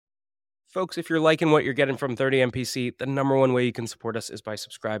Folks, if you're liking what you're getting from 30MPC, the number one way you can support us is by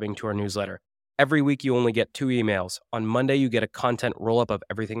subscribing to our newsletter. Every week, you only get 2 emails. On Monday, you get a content roll-up of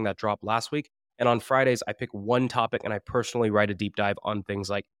everything that dropped last week. And on Fridays, I pick one topic and I personally write a deep dive on things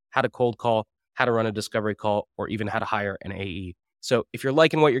like how to cold call, how to run a discovery call, or even how to hire an AE. So if you're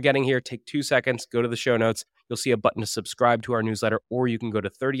liking what you're getting here, take 2 seconds, go to the show notes. You'll see a button to subscribe to our newsletter, or you can go to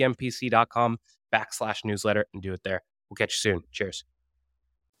 30mpc.com/newsletter and do it there. We'll catch you soon. Cheers.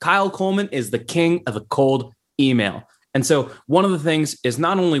 Kyle Coleman is the king of the cold email. And so one of the things is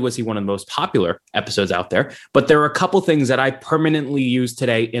not only was he one of the most popular episodes out there, but there are a couple things that I permanently use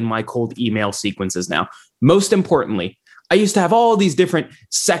today in my cold email sequences now. Most importantly, I used to have all these different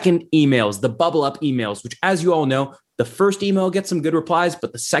second emails, the bubble up emails, which, as you all know, the first email gets some good replies,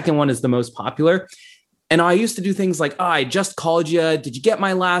 but the second one is the most popular. And I used to do things like, I just called you. Did you get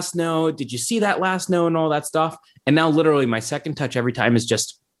my last note? Did you see that last note and all that stuff? And now literally my second touch every time is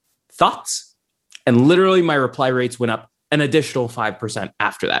just thoughts. And literally my reply rates went up an additional 5%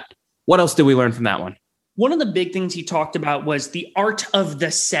 after that. What else did we learn from that one? One of the big things he talked about was the art of the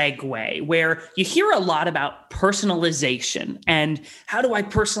segue, where you hear a lot about personalization and how do I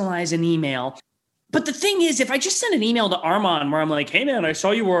personalize an email? But the thing is, if I just send an email to Armand where I'm like, hey man, I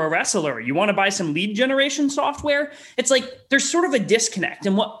saw you were a wrestler. You want to buy some lead generation software? It's like there's sort of a disconnect.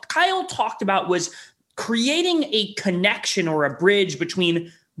 And what Kyle talked about was creating a connection or a bridge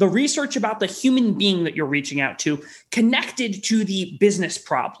between the research about the human being that you're reaching out to connected to the business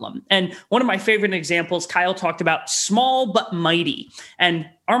problem. And one of my favorite examples, Kyle talked about small but mighty. And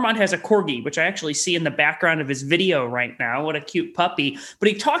Armand has a corgi, which I actually see in the background of his video right now. What a cute puppy. But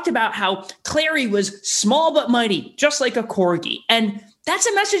he talked about how Clary was small but mighty, just like a corgi. And that's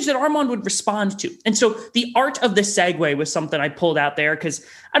a message that Armand would respond to. And so the art of the segue was something I pulled out there because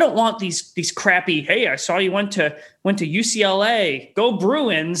I don't want these crappy, hey, I saw you went to UCLA, go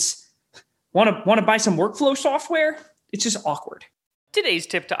Bruins, want to buy some workflow software? It's just awkward. Today's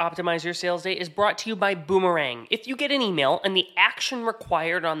tip to optimize your sales day is brought to you by Boomerang. If you get an email and the action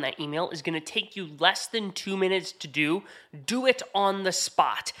required on that email is going to take you less than 2 minutes to do it on the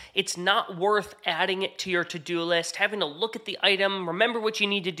spot. It's not worth adding it to your to-do list, having to look at the item, remember what you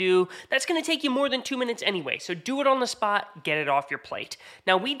need to do. That's going to take you more than 2 minutes anyway, so do it on the spot, get it off your plate.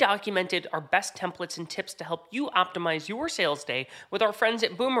 Now, we documented our best templates and tips to help you optimize your sales day with our friends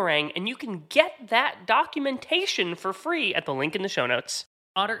at Boomerang, and you can get that documentation for free at the link in the show notes.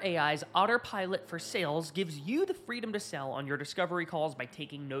 Otter AI's Autopilot for Sales gives you the freedom to sell on your discovery calls by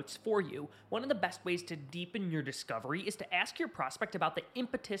taking notes for you. One of the best ways to deepen your discovery is to ask your prospect about the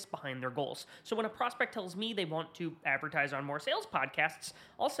impetus behind their goals. So when a prospect tells me they want to advertise on more sales podcasts,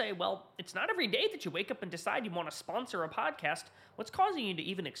 I'll say, well, it's not every day that you wake up and decide you want to sponsor a podcast. What's causing you to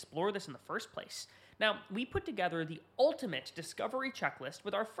even explore this in the first place? Now, we put together the ultimate discovery checklist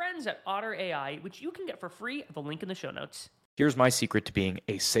with our friends at Otter AI, which you can get for free at the link in the show notes. Here's my secret to being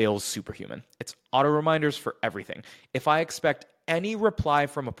a sales superhuman. It's auto reminders for everything. If I expect any reply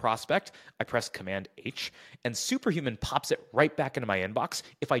from a prospect, I press Command H, and Superhuman pops it right back into my inbox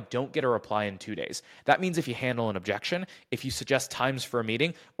if I don't get a reply in 2 days. That means if you handle an objection, if you suggest times for a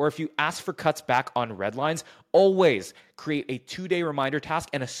meeting, or if you ask for cuts back on red lines, always create a 2-day reminder task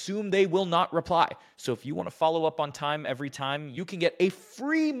and assume they will not reply. So if you want to follow up on time every time, you can get a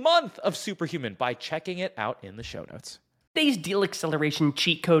free month of Superhuman by checking it out in the show notes. Today's deal acceleration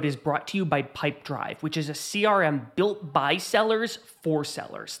cheat code is brought to you by Pipedrive, which is a CRM built by sellers for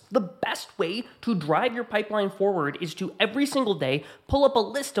sellers. The best way to drive your pipeline forward is to every single day pull up a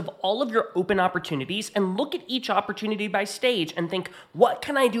list of all of your open opportunities and look at each opportunity by stage and think, what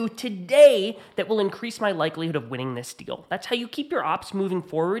can I do today that will increase my likelihood of winning this deal? That's how you keep your ops moving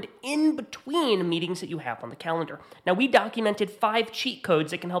forward in between meetings that you have on the calendar. Now, we documented 5 cheat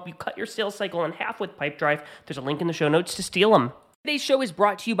codes that can help you cut your sales cycle in half with Pipedrive. There's a link in the show notes to steal them. Today's show is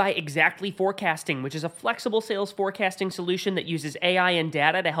brought to you by Exactly Forecasting, which is a flexible sales forecasting solution that uses AI and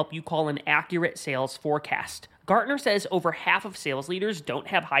data to help you call an accurate sales forecast. Gartner says over half of sales leaders don't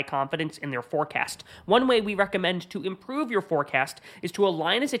have high confidence in their forecast. One way we recommend to improve your forecast is to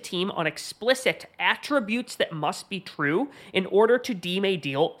align as a team on explicit attributes that must be true in order to deem a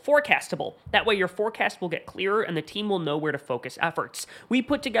deal forecastable. That way your forecast will get clearer and the team will know where to focus efforts. We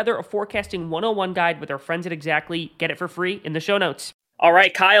put together a forecasting 101 guide with our friends at Exactly. Get it for free in the show notes. All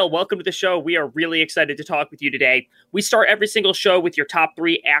right, Kyle, welcome to the show. We are really excited to talk with you today. We start every single show with your top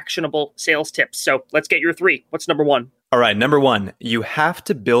 3 actionable sales tips. So let's get your 3. What's number 1? All right, number 1, you have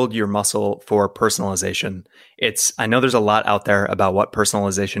to build your muscle for personalization. I know there's a lot out there about what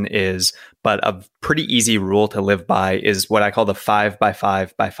personalization is, but a pretty easy rule to live by is what I call the 5 by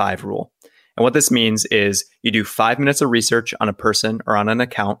 5 by 5 rule. And what this means is you do 5 minutes of research on a person or on an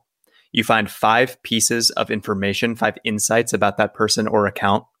account. You find 5 pieces of information, 5 insights about that person or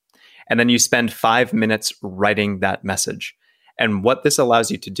account, and then you spend 5 minutes writing that message. And what this allows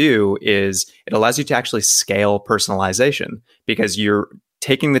you to do is it allows you to actually scale personalization because you're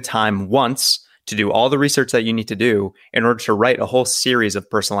taking the time once to do all the research that you need to do in order to write a whole series of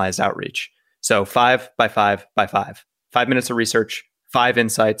personalized outreach. So 5 by 5 by 5. 5 minutes of research, 5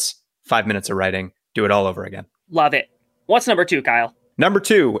 insights, 5 minutes of writing. Do it all over again. Love it. What's number 2, Kyle? Number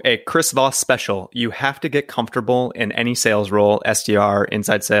 2, a Chris Voss special. You have to get comfortable in any sales role, SDR,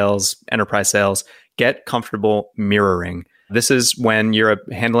 inside sales, enterprise sales. Get comfortable mirroring. This is when you're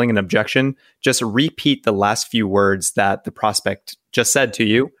handling an objection. Just repeat the last few words that the prospect just said to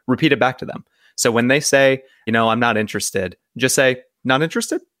you. Repeat it back to them. So when they say, I'm not interested, just say, not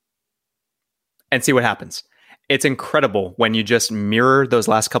interested, and see what happens. It's incredible when you just mirror those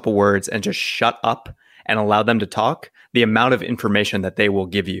last couple words and just shut up and allow them to talk, the amount of information that they will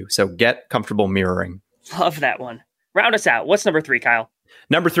give you. So get comfortable mirroring. Love that one. Round us out. What's number 3, Kyle?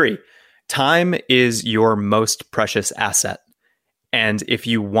 Number 3, time is your most precious asset. And if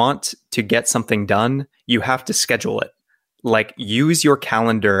you want to get something done, you have to schedule it. Like, use your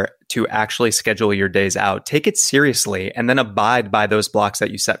calendar to actually schedule your days out. Take it seriously and then abide by those blocks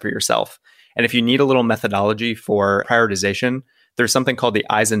that you set for yourself. And if you need a little methodology for prioritization, there's something called the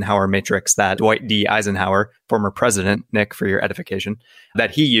Eisenhower matrix that Dwight D. Eisenhower, former president, Nick, for your edification,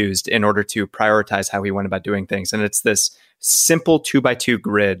 that he used in order to prioritize how he went about doing things. And it's this simple 2x2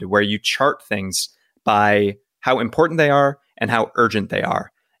 grid where you chart things by how important they are and how urgent they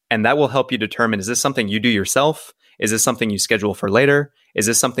are. And that will help you determine, is this something you do yourself? Is this something you schedule for later? Is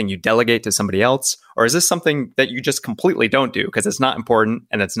this something you delegate to somebody else? Or is this something that you just completely don't do because it's not important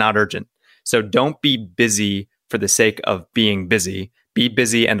and it's not urgent? So don't be busy for the sake of being busy. Be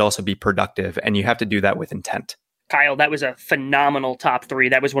busy and also be productive. And you have to do that with intent. Kyle, that was a phenomenal top 3.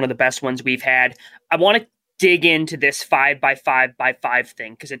 That was one of the best ones we've had. I want to dig into this 5 by 5 by 5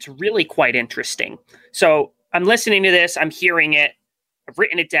 thing because it's really quite interesting. So I'm listening to this. I'm hearing it. I've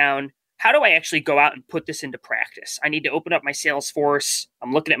written it down. How do I actually go out and put this into practice? I need to open up my Salesforce.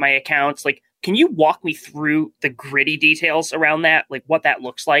 I'm looking at my accounts. Can you walk me through the gritty details around that? What that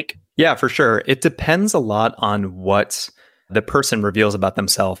looks like? Yeah, for sure. It depends a lot on what the person reveals about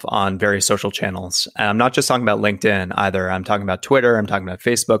themselves on various social channels. And I'm not just talking about LinkedIn either. I'm talking about Twitter. I'm talking about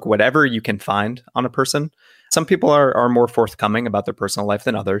Facebook, whatever you can find on a person. Some people are more forthcoming about their personal life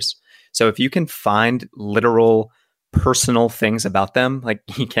than others. So if you can find literal personal things about them, like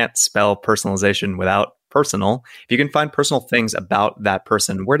you can't spell personalization without personal. If you can find personal things about that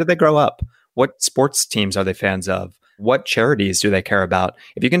person, where did they grow up? What sports teams are they fans of? What charities do they care about?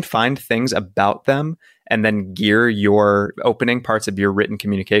 If you can find things about them and then gear your opening parts of your written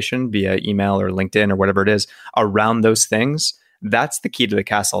communication via email or LinkedIn or whatever it is around those things, that's the key to the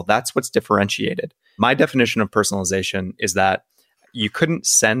castle. That's what's differentiated. My definition of personalization is that you couldn't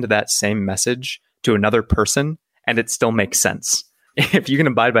send that same message to another person and it still makes sense. If you can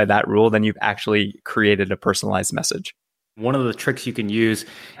abide by that rule, then you've actually created a personalized message. One of the tricks you can use,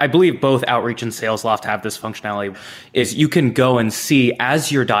 I believe both Outreach and SalesLoft have this functionality, is you can go and see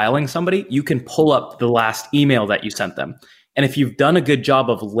as you're dialing somebody, you can pull up the last email that you sent them. And if you've done a good job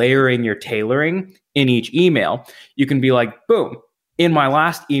of layering your tailoring in each email, you can be like, boom, in my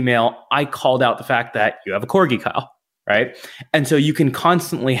last email, I called out the fact that you have a corgi, Kyle, right? And so you can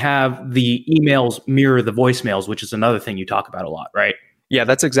constantly have the emails mirror the voicemails, which is another thing you talk about a lot, right? Yeah,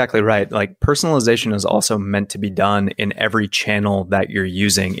 that's exactly right. Like, personalization is also meant to be done in every channel that you're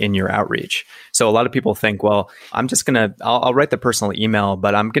using in your outreach. So a lot of people think, well, I'll write the personal email,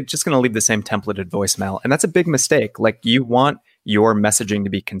 but I'm just going to leave the same templated voicemail. And that's a big mistake. Like, you want your messaging to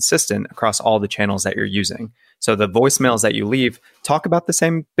be consistent across all the channels that you're using. So the voicemails that you leave, talk about the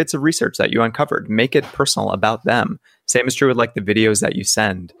same bits of research that you uncovered. Make it personal about them. Same is true with like the videos that you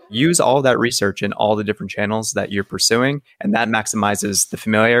send. Use all that research in all the different channels that you're pursuing, and that maximizes the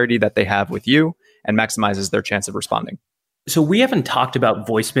familiarity that they have with you and maximizes their chance of responding. So we haven't talked about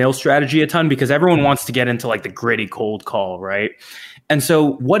voicemail strategy a ton because everyone wants to get into like the gritty cold call, right? And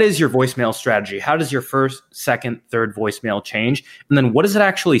so what is your voicemail strategy? How does your first, second, third voicemail change? And then what does it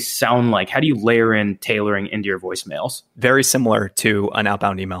actually sound like? How do you layer in tailoring into your voicemails? Very similar to an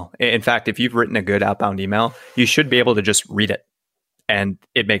outbound email. In fact, if you've written a good outbound email, you should be able to just read it. And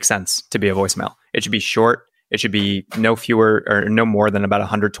it makes sense to be a voicemail. It should be short. It should be no fewer or no more than about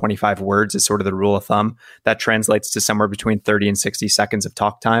 125 words is sort of the rule of thumb. That translates to somewhere between 30 and 60 seconds of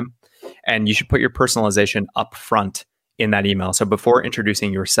talk time. And you should put your personalization up front in that email. So before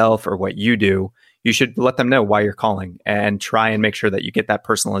introducing yourself or what you do, you should let them know why you're calling and try and make sure that you get that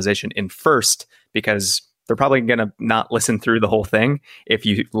personalization in first, because they're probably going to not listen through the whole thing if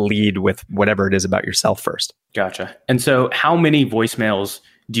you lead with whatever it is about yourself first. Gotcha. And so how many voicemails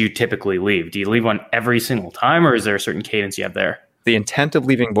do you typically leave? Do you leave one every single time, or is there a certain cadence you have there? The intent of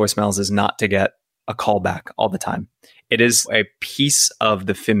leaving voicemails is not to get a call back all the time. It is a piece of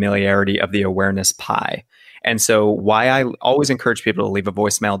the familiarity of the awareness pie. And so why I always encourage people to leave a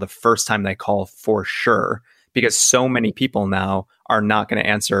voicemail the first time they call for sure, because so many people now are not going to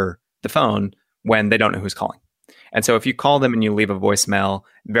answer the phone when they don't know who's calling. And so if you call them and you leave a voicemail,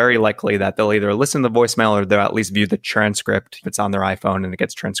 very likely that they'll either listen to the voicemail or they'll at least view the transcript if it's on their iPhone and it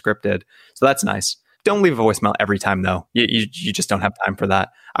gets transcripted. So that's nice. Don't leave a voicemail every time, though. You just don't have time for that.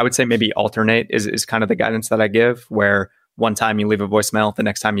 I would say maybe alternate is kind of the guidance that I give, where one time you leave a voicemail, the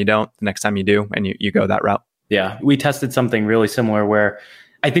next time you don't, the next time you do, and you go that route. Yeah, we tested something really similar where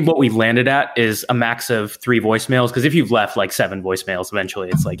I think what we landed at is a max of 3 voicemails, because if you've left like 7 voicemails, eventually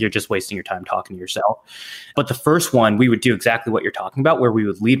it's like you're just wasting your time talking to yourself. But the first one, we would do exactly what you're talking about, where we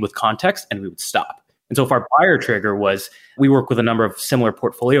would lead with context and we would stop. And so if our buyer trigger was, we work with a number of similar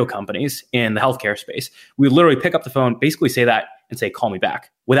portfolio companies in the healthcare space, we would literally pick up the phone, basically say that and say, call me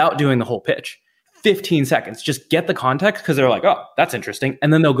back, without doing the whole pitch. 15 seconds, just get the context, because they're like, oh, that's interesting.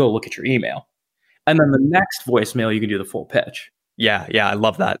 And then they'll go look at your email. And then the next voicemail, you can do the full pitch. Yeah, I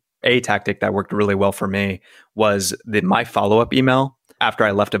love that. A tactic that worked really well for me was my follow-up email after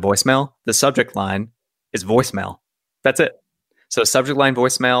I left a voicemail. The subject line is voicemail. That's it. So subject line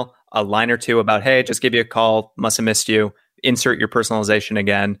voicemail, a line or two about, hey, just give you a call, must have missed you. Insert your personalization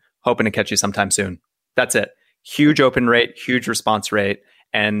again, hoping to catch you sometime soon. That's it. Huge open rate, huge response rate.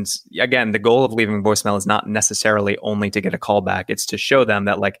 And again, the goal of leaving voicemail is not necessarily only to get a call back. It's to show them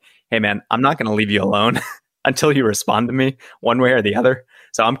that like, hey man, I'm not going to leave you alone until you respond to me one way or the other.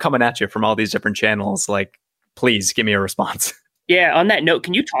 So I'm coming at you from all these different channels. Like, please give me a response. Yeah. On that note,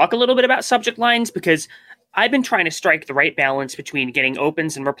 can you talk a little bit about subject lines? Because I've been trying to strike the right balance between getting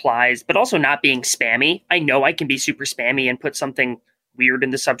opens and replies, but also not being spammy. I know I can be super spammy and put something weird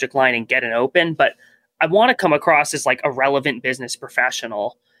in the subject line and get an open, but I want to come across as like a relevant business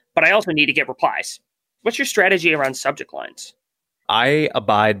professional, but I also need to get replies. What's your strategy around subject lines? I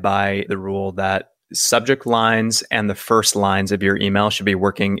abide by the rule that subject lines and the first lines of your email should be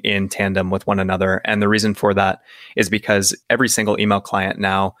working in tandem with one another. And the reason for that is because every single email client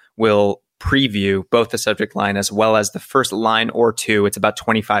now will preview both the subject line as well as the first line or two. It's about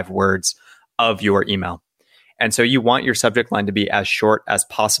 25 words of your email. And so you want your subject line to be as short as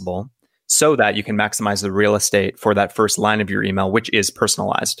possible so that you can maximize the real estate for that first line of your email, which is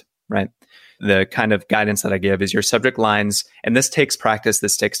personalized, right? The kind of guidance that I give is your subject lines, and this takes practice,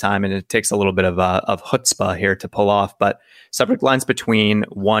 this takes time, and it takes a little bit of chutzpah here to pull off, but subject lines between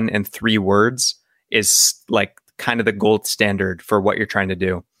 1 and 3 words is like kind of the gold standard for what you're trying to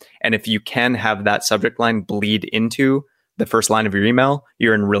do. And if you can have that subject line bleed into the first line of your email,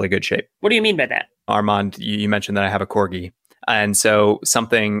 you're in really good shape. What do you mean by that? Armand, you mentioned that I have a corgi. And so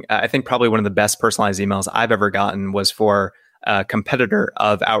something, I think probably one of the best personalized emails I've ever gotten was for a competitor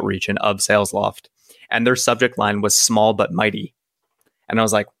of Outreach and of SalesLoft. And their subject line was small but mighty. And I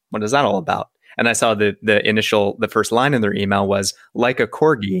was like, what is that all about? And I saw the first line in their email was, like a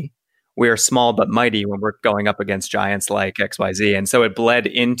corgi, we are small but mighty when we're going up against giants like XYZ. And so it bled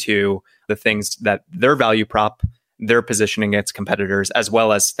into the things that their value prop, their positioning against competitors, as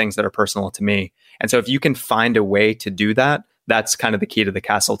well as things that are personal to me. And so if you can find a way to do that, that's kind of the key to the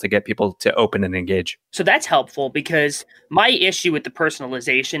castle to get people to open and engage. So that's helpful, because my issue with the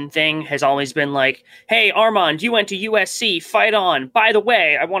personalization thing has always been like, hey, Armand, you went to USC, fight on. By the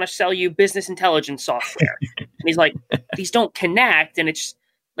way, I want to sell you business intelligence software. And he's like, these don't connect. And it's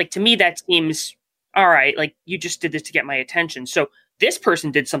like, to me, that seems, all right, like you just did this to get my attention. So this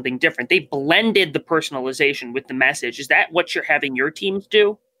person did something different. They blended the personalization with the message. Is that what you're having your teams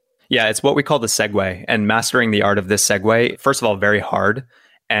do? Yeah, it's what we call the segue, and mastering the art of this segue, first of all, very hard,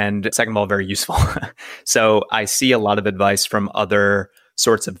 and second of all, very useful. So I see a lot of advice from other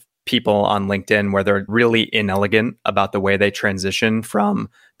sorts of people on LinkedIn where they're really inelegant about the way they transition from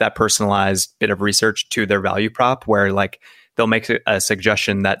that personalized bit of research to their value prop, where like they'll make a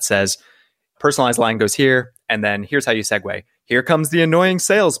suggestion that says, personalized line goes here, and then here's how you segue. Here comes the annoying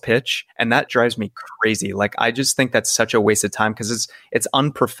sales pitch. And that drives me crazy. Like, I just think that's such a waste of time because it's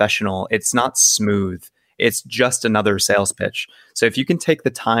unprofessional. It's not smooth. It's just another sales pitch. So if you can take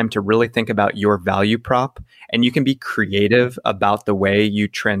the time to really think about your value prop and you can be creative about the way you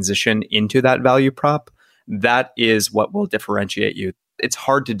transition into that value prop, that is what will differentiate you. It's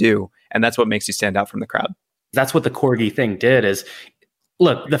hard to do. And that's what makes you stand out from the crowd. That's what the corgi thing did, is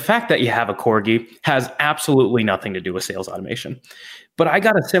Look, the fact that you have a corgi has absolutely nothing to do with sales automation. But I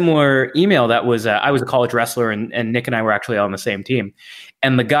got a similar email that was, I was a college wrestler, and Nick and I were actually on the same team.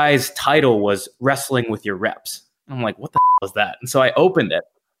 And the guy's title was Wrestling with Your Reps. I'm like, what the was that? And so I opened it,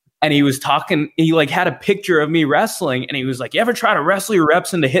 and he was talking, he like had a picture of me wrestling, and he was like, you ever try to wrestle your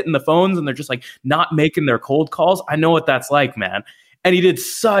reps into hitting the phones and they're just like not making their cold calls? I know what that's like, man. And he did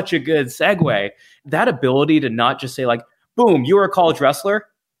such a good segue. That ability to not just say like, boom, you're a college wrestler,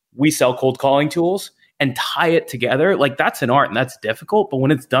 we sell cold calling tools, and tie it together. Like, that's an art and that's difficult. But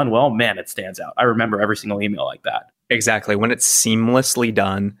when it's done well, man, it stands out. I remember every single email like that. Exactly. When it's seamlessly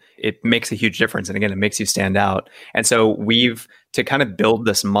done, it makes a huge difference. And again, it makes you stand out. And so to kind of build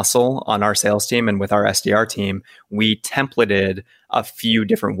this muscle on our sales team and with our SDR team, we templated a few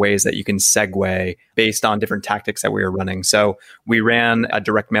different ways that you can segue based on different tactics that we were running. So we ran a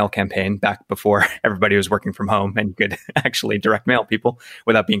direct mail campaign back before everybody was working from home and you could actually direct mail people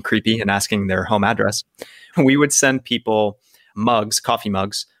without being creepy and asking their home address. We would send people mugs, coffee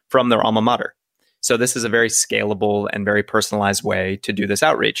mugs from their alma mater. So this is a very scalable and very personalized way to do this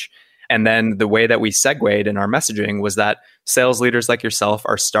outreach. And then the way that we segued in our messaging was that sales leaders like yourself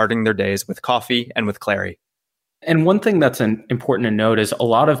are starting their days with coffee and with Clary. And one thing that's important to note is a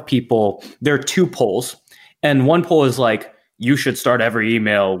lot of people, there are two polls. And one poll is like, you should start every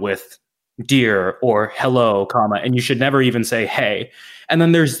email with dear or hello, comma, and you should never even say hey. And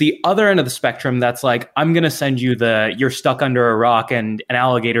then there's the other end of the spectrum that's like, I'm going to send you you're stuck under a rock and an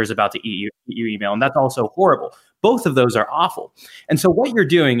alligator is about to eat you email. And that's also horrible. Both of those are awful. And so what you're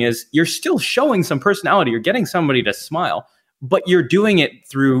doing is you're still showing some personality. You're getting somebody to smile, but you're doing it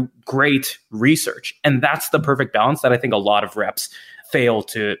through great research. And that's the perfect balance that I think a lot of reps fail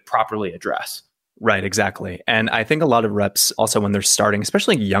to properly address. Right, exactly. And I think a lot of reps also when they're starting,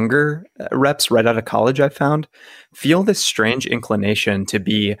 especially younger reps right out of college, I've found, feel this strange inclination to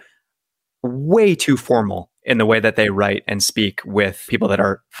be way too formal in the way that they write and speak with people that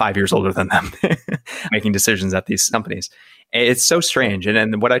are 5 years older than them making decisions at these companies. It's so strange.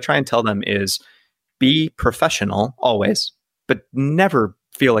 And what I try and tell them is be professional always, but never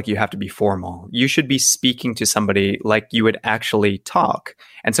feel like you have to be formal. You should be speaking to somebody like you would actually talk.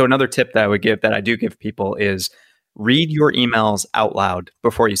 And so another tip that I do give people is read your emails out loud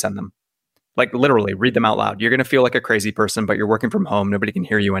before you send them. Like literally read them out loud. You're going to feel like a crazy person, but you're working from home. Nobody can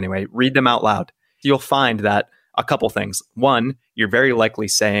hear you anyway. Read them out loud. You'll find that a couple things. One, you're very likely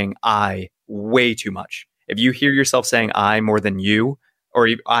saying I way too much. If you hear yourself saying I more than you, or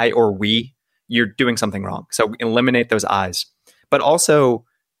I or we, you're doing something wrong. So eliminate those I's. But also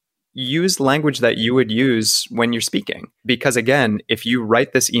use language that you would use when you're speaking. Because again, if you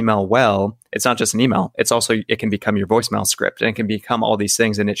write this email well, it's not just an email. It can become your voicemail script and it can become all these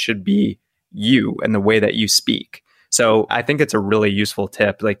things, and it should be you and the way that you speak. So I think it's a really useful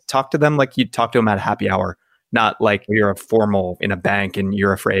tip. Like talk to them like you talk to them at a happy hour, not like you're a formal in a bank and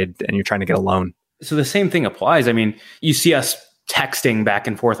you're afraid and you're trying to get a loan. So the same thing applies. I mean, you see us texting back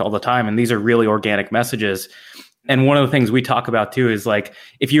and forth all the time, and these are really organic messages. And one of the things we talk about too is like,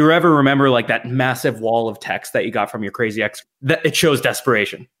 if you ever remember like that massive wall of text that you got from your crazy ex, that it shows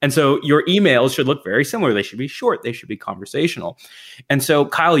desperation. And so your emails should look very similar. They should be short. They should be conversational. And so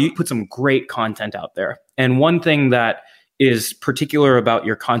Kyle, you put some great content out there. And one thing that is particular about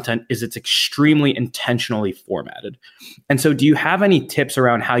your content is it's extremely intentionally formatted. And so do you have any tips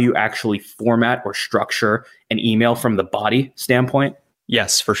around how you actually format or structure an email from the body standpoint?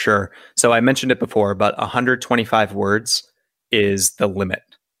 Yes, for sure. So I mentioned it before, but 125 words is the limit.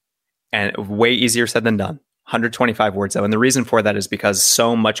 And way easier said than done. 125 words though. And the reason for that is because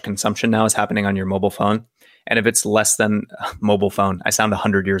so much consumption now is happening on your mobile phone. And if it's less than mobile phone, I sound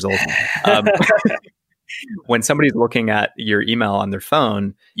 100 years old. When somebody's looking at your email on their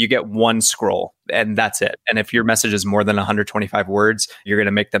phone, you get one scroll and that's it. And if your message is more than 125 words, you're going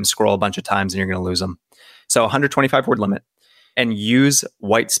to make them scroll a bunch of times and you're going to lose them. So 125 word limit. And use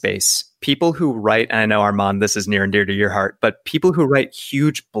white space. People who write, and I know Armand, this is near and dear to your heart, but people who write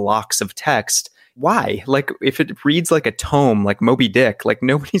huge blocks of text, why? Like if it reads like a tome, like Moby Dick, like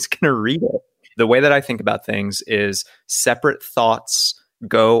nobody's going to read it. The way that I think about things is separate thoughts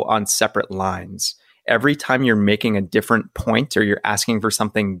go on separate lines. Every time you're making a different point or you're asking for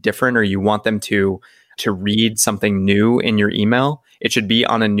something different or you want them to read something new in your email, it should be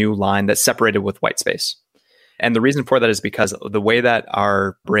on a new line that's separated with white space. And the reason for that is because the way that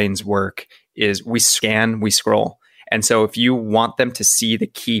our brains work is we scan, we scroll. And so if you want them to see the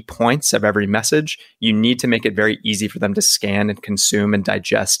key points of every message, you need to make it very easy for them to scan and consume and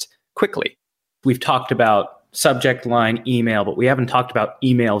digest quickly. We've talked about subject line email, but we haven't talked about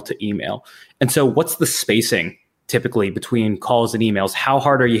email to email. And so what's the spacing typically between calls and emails? How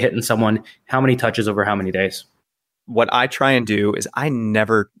hard are you hitting someone? How many touches over how many days? What I try and do is I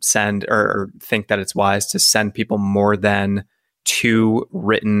never send or think that it's wise to send people more than 2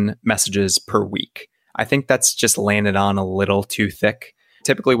 written messages per week. I think that's just laying it on a little too thick.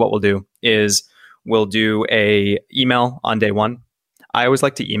 Typically what we'll do is we'll do a email on day 1. I always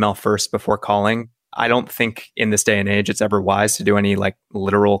like to email first before calling. I don't think in this day and age it's ever wise to do any like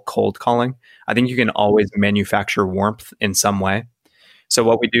literal cold calling. I think you can always manufacture warmth in some way. So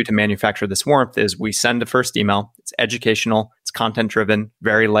what we do to manufacture this warmth is we send a first email. It's educational, it's content driven,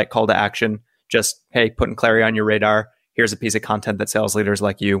 very light call to action. Just, hey, putting Clary on your radar. Here's a piece of content that sales leaders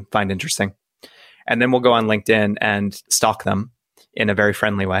like you find interesting. And then we'll go on LinkedIn and stalk them in a very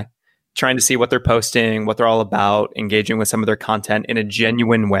friendly way, trying to see what they're posting, what they're all about, engaging with some of their content in a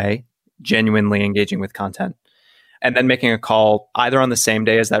genuine way, genuinely engaging with content. And then making a call either on the same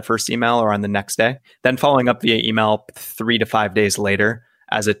day as that first email or on the next day, then following up via email 3 to 5 days later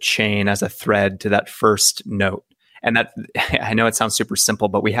as a chain, as a thread to that first note. And that, I know it sounds super simple,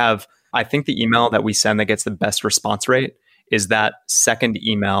 but I think the email that we send that gets the best response rate is that second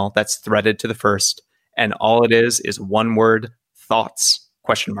email that's threaded to the first. And all it is one word, thoughts, ?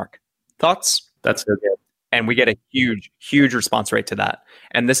 Thoughts? That's so good. And we get a huge, huge response rate to that.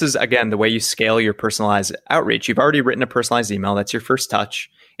 And this is, again, the way you scale your personalized outreach. You've already written a personalized email. That's your first touch.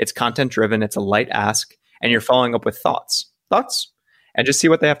 It's content driven. It's a light ask. And you're following up with thoughts. And just see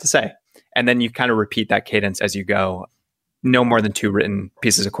what they have to say. And then you kind of repeat that cadence as you go. No more than 2 written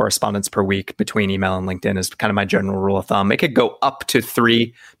pieces of correspondence per week between email and LinkedIn is kind of my general rule of thumb. It could go up to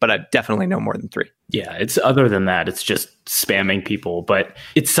 3, but definitely no more than 3. Yeah, it's other than that, it's just spamming people. But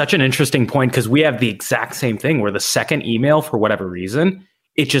it's such an interesting point because we have the exact same thing where the second email, for whatever reason,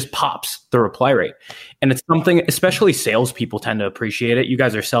 it just pops the reply rate. And it's something, especially salespeople tend to appreciate it. You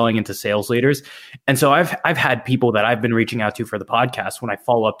guys are selling into sales leaders. And so I've had people that I've been reaching out to for the podcast, when I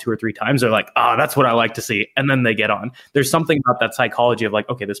follow up 2 or 3 times, they're like, that's what I like to see. And then they get on. There's something about that psychology of like,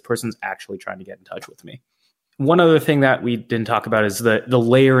 okay, this person's actually trying to get in touch with me. One other thing that we didn't talk about is the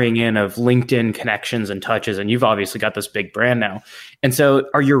layering in of LinkedIn connections and touches. And you've obviously got this big brand now. And so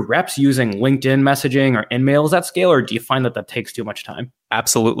are your reps using LinkedIn messaging or InMails at scale, or do you find that takes too much time?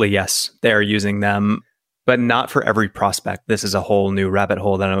 Absolutely, yes. They're using them, but not for every prospect. This is a whole new rabbit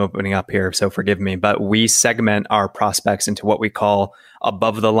hole that I'm opening up here, so forgive me. But we segment our prospects into what we call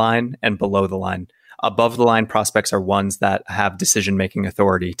above the line and below the line. Above the line prospects are ones that have decision-making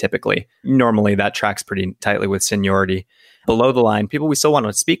authority, typically. Normally, that tracks pretty tightly with seniority. Below the line, people we still want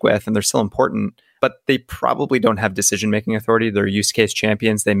to speak with, and they're still important, but they probably don't have decision-making authority. They're use case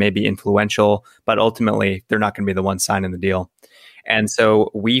champions. They may be influential, but ultimately, they're not going to be the ones signing the deal. And so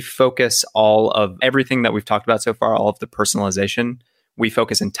we focus all of everything that we've talked about so far, all of the personalization, we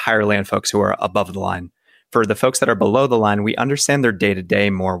focus entirely on folks who are above the line. For the folks that are below the line, we understand their day-to-day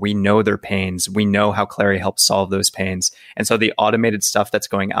more. We know their pains. We know how Clary helps solve those pains. And so the automated stuff that's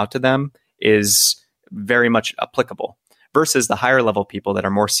going out to them is very much applicable versus the higher level people that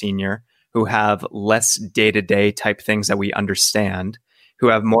are more senior, who have less day-to-day type things that we understand, who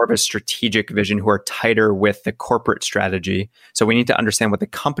have more of a strategic vision, who are tighter with the corporate strategy. So we need to understand what the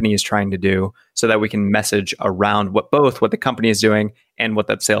company is trying to do so that we can message around what the company is doing and what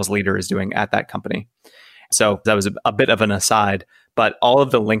that sales leader is doing at that company. So that was a bit of an aside, but all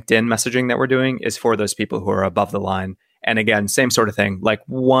of the LinkedIn messaging that we're doing is for those people who are above the line. And again, same sort of thing, like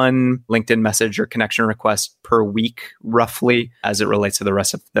 1 LinkedIn message or connection request per week, roughly, as it relates to the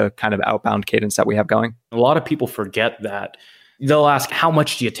rest of the kind of outbound cadence that we have going. A lot of people forget that. They'll ask, how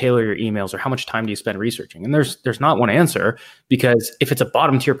much do you tailor your emails, or how much time do you spend researching? And there's not one answer, because if it's a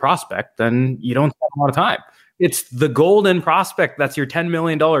bottom tier prospect, then you don't spend a lot of time. It's the golden prospect that's your $10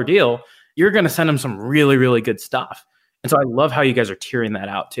 million deal. You're going to send them some really, really good stuff. And so I love how you guys are tiering that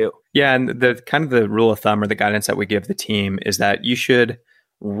out too. Yeah. And the kind of the rule of thumb or the guidance that we give the team is that you should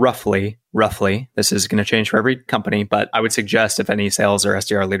roughly, this is going to change for every company, but I would suggest if any sales or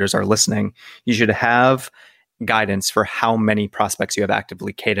SDR leaders are listening, you should have guidance for how many prospects you have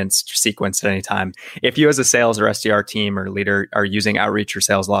actively cadenced, sequenced at any time. If you as a sales or SDR team or leader are using Outreach or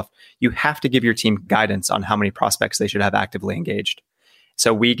Sales Loft, you have to give your team guidance on how many prospects they should have actively engaged.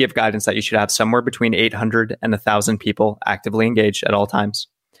 So we give guidance that you should have somewhere between 800 and 1,000 people actively engaged at all times.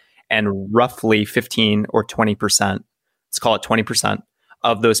 And roughly 15 or 20%, let's call it 20%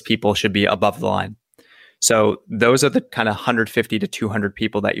 of those people should be above the line. So those are the kind of 150 to 200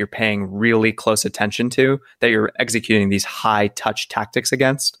 people that you're paying really close attention to, that you're executing these high touch tactics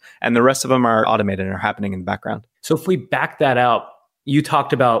against. And the rest of them are automated and are happening in the background. So if we back that out, you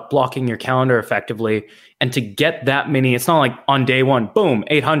talked about blocking your calendar effectively. And to get that many, it's not like on day one, boom,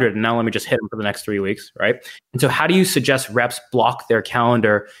 800. And now let me just hit them for the next 3 weeks, right? And so how do you suggest reps block their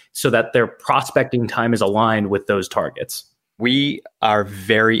calendar so that their prospecting time is aligned with those targets? We are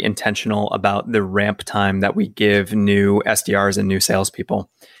very intentional about the ramp time that we give new SDRs and new salespeople.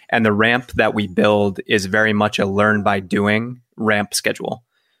 And the ramp that we build is very much a learn by doing ramp schedule.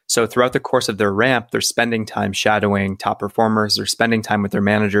 So throughout the course of their ramp, they're spending time shadowing top performers, they're spending time with their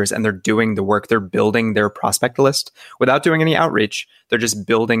managers, and they're doing the work. They're building their prospect list without doing any outreach. They're just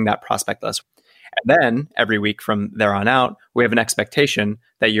building that prospect list. And then every week from there on out, we have an expectation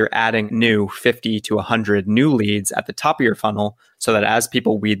that you're adding new 50 to 100 new leads at the top of your funnel so that as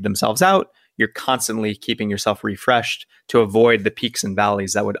people weed themselves out, you're constantly keeping yourself refreshed to avoid the peaks and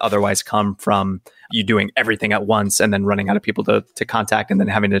valleys that would otherwise come from you doing everything at once and then running out of people to contact and then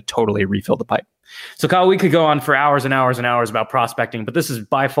having to totally refill the pipe. So Kyle, we could go on for hours and hours and hours about prospecting, but this is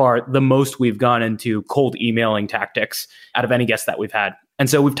by far the most we've gone into cold emailing tactics out of any guest that we've had. And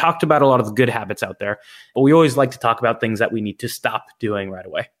so we've talked about a lot of the good habits out there, but we always like to talk about things that we need to stop doing right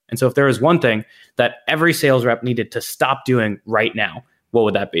away. And so if there is one thing that every sales rep needed to stop doing right now, what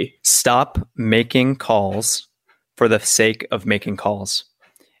would that be? Stop making calls for the sake of making calls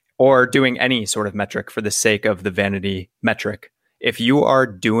or doing any sort of metric for the sake of the vanity metric. If you are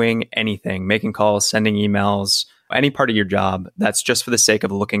doing anything, making calls, sending emails, any part of your job that's just for the sake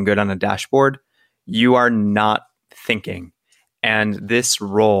of looking good on a dashboard, you are not thinking. And this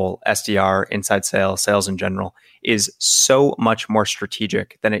role, SDR, inside sales, sales in general, is so much more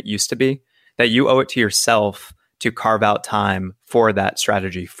strategic than it used to be that you owe it to yourself to carve out time for that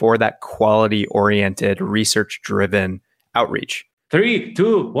strategy, for that quality-oriented, research-driven outreach. 3,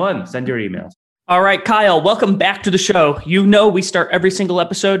 2, 1, send your emails. All right, Kyle, welcome back to the show. You know we start every single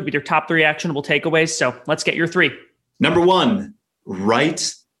episode with your top 3 actionable takeaways, so let's get your 3. Number 1,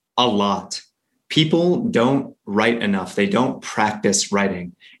 write a lot. People don't write enough. They don't practice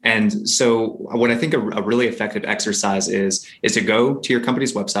writing. And so what I think a really effective exercise is to go to your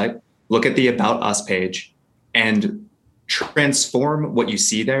company's website, look at the About Us page, and transform what you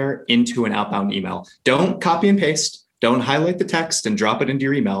see there into an outbound email. Don't copy and paste. Don't highlight the text and drop it into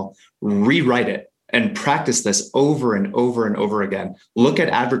your email. Rewrite it and practice this over and over and over again. Look at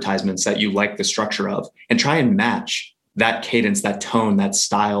advertisements that you like the structure of and try and match that cadence, that tone, that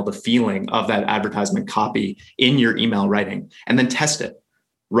style, the feeling of that advertisement copy in your email writing, and then test it.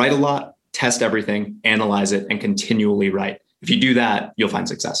 Write a lot, test everything, analyze it, and continually write. If you do that, you'll find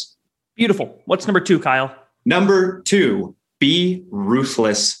success. Beautiful. What's number 2, Kyle? Number 2, be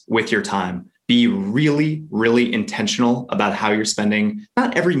ruthless with your time. Be really, really intentional about how you're spending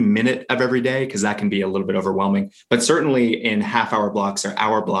not every minute of every day, because that can be a little bit overwhelming, but certainly in half-hour blocks or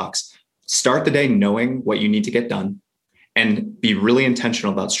hour blocks. Start the day knowing what you need to get done and be really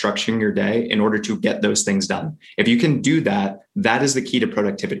intentional about structuring your day in order to get those things done. If you can do that, that is the key to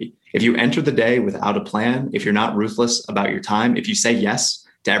productivity. If you enter the day without a plan, if you're not ruthless about your time, if you say yes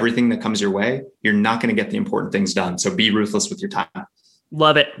to everything that comes your way, you're not going to get the important things done. So be ruthless with your time.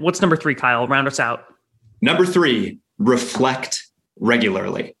 Love it. What's number 3, Kyle? Round us out. Number 3, reflect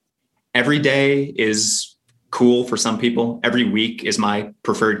regularly. Every day is cool for some people. Every week is my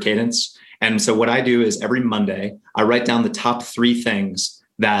preferred cadence. And so what I do is every Monday, I write down the top 3 things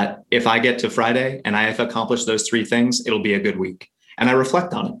that if I get to Friday and I have accomplished those 3 things, it'll be a good week. And I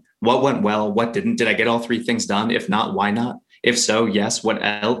reflect on it. What went well? What didn't? Did I get all 3 things done? If not, why not? If so, yes, what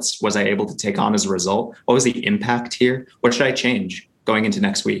else was I able to take on as a result? What was the impact here? What should I change going into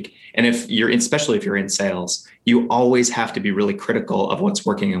next week? And especially if you're in sales, you always have to be really critical of what's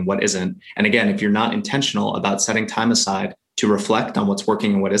working and what isn't. And again, if you're not intentional about setting time aside to reflect on what's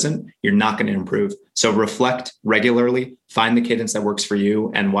working and what isn't, you're not going to improve. So reflect regularly, find the cadence that works for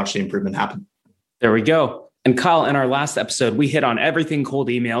you, and watch the improvement happen. There we go. And Kyle, in our last episode, we hit on everything cold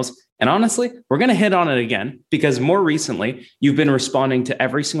emails. And honestly, we're going to hit on it again because more recently, you've been responding to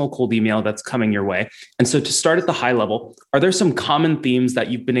every single cold email that's coming your way. And so to start at the high level, are there some common themes that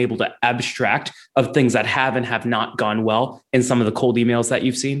you've been able to abstract of things that have and have not gone well in some of the cold emails that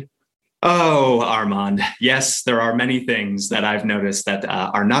you've seen? Oh, Armand. Yes, there are many things that I've noticed that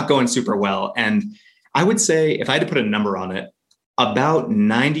are not going super well. And I would say if I had to put a number on it, about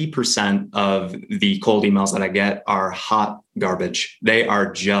 90% of the cold emails that I get are hot garbage. They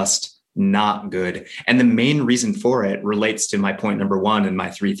are just not good. And the main reason for it relates to my point number 1 and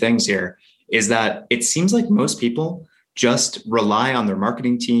my 3 things here is that it seems like most people just rely on their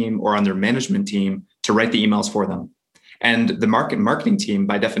marketing team or on their management team to write the emails for them. And the marketing team,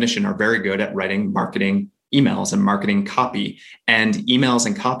 by definition, are very good at writing marketing emails and marketing copy and emails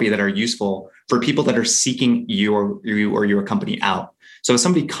and copy that are useful for people that are seeking you or your company out. So if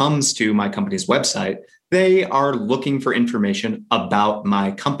somebody comes to my company's website, they are looking for information about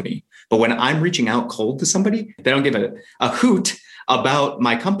my company. But when I'm reaching out cold to somebody, they don't give a hoot about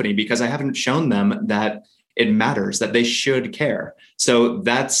my company because I haven't shown them that it matters, that they should care. So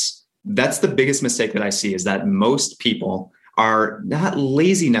that's the biggest mistake that I see, is that most people are not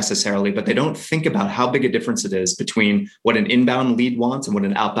lazy necessarily, but they don't think about how big a difference it is between what an inbound lead wants and what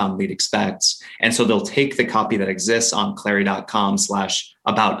an outbound lead expects. And so they'll take the copy that exists on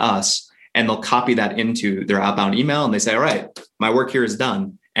clari.com/about us, and they'll copy that into their outbound email. And they say, all right, my work here is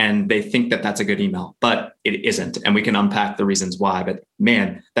done. And they think that that's a good email, but it isn't. And we can unpack the reasons why. But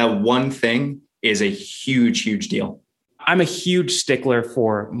man, that one thing is a huge, huge deal. I'm a huge stickler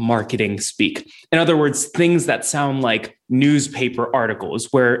for marketing speak. In other words, things that sound like newspaper articles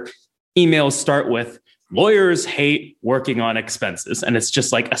where emails start with lawyers hate working on expenses. And it's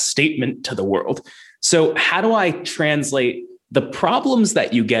just like a statement to the world. So how do I translate the problems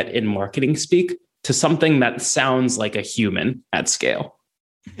that you get in marketing speak to something that sounds like a human at scale?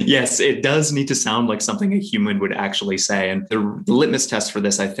 Yes, it does need to sound like something a human would actually say. And the litmus test for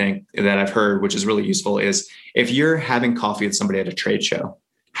this, I think, that I've heard, which is really useful, is if you're having coffee with somebody at a trade show,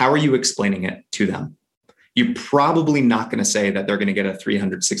 how are you explaining it to them? You're probably not going to say that they're going to get a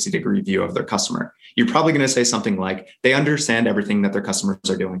 360-degree view of their customer. You're probably going to say something like, they understand everything that their customers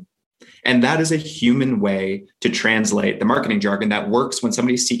are doing. And that is a human way to translate the marketing jargon that works when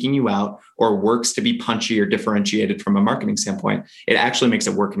somebody's seeking you out or works to be punchy or differentiated from a marketing standpoint. It actually makes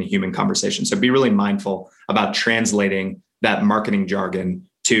it work in a human conversation. So be really mindful about translating that marketing jargon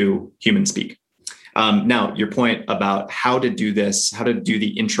to human speak. Now, your point about how to do this, how to do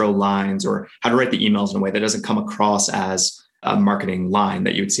the intro lines, or how to write the emails in a way that doesn't come across as a marketing line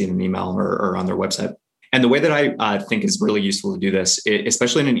that you would see in an email or on their website. And the way that I think is really useful to do this,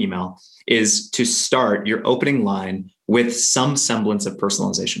 especially in an email, is to start your opening line with some semblance of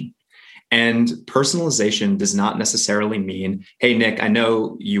personalization. And personalization does not necessarily mean, hey, Nick, I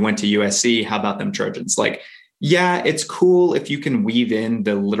know you went to USC. How about them Trojans? Like, yeah, it's cool if you can weave in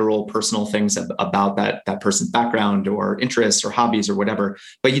the literal personal things about that person's background or interests or hobbies or whatever,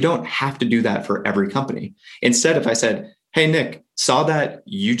 but you don't have to do that for every company. Instead, if I said, hey, Nick, saw that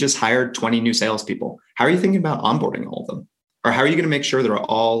you just hired 20 new salespeople. How are you thinking about onboarding all of them? Or how are you going to make sure they're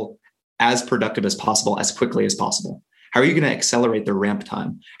all as productive as possible, as quickly as possible? How are you going to accelerate their ramp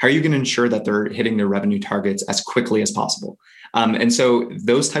time? How are you going to ensure that they're hitting their revenue targets as quickly as possible? And so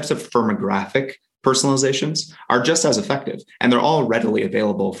those types of firmographic personalizations are just as effective. And they're all readily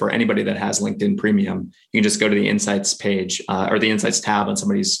available for anybody that has LinkedIn Premium. You can just go to the Insights page or the Insights tab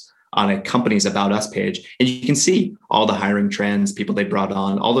on a company's About Us page, and you can see all the hiring trends, people they brought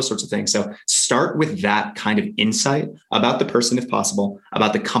on, all those sorts of things. So start with that kind of insight about the person, if possible,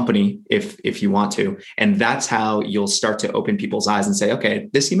 about the company, if you want to. And that's how you'll start to open people's eyes and say, okay,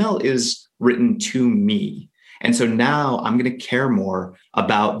 this email is written to me. And so now I'm going to care more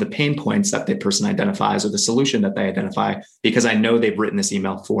about the pain points that the person identifies or the solution that they identify, because I know they've written this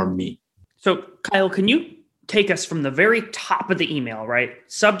email for me. So Kyle, can you take us from the very top of the email, right?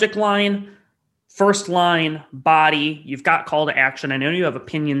 Subject line, first line, body, you've got call to action. I know you have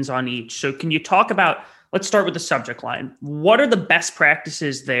opinions on each. So can you talk about, let's start with the subject line. What are the best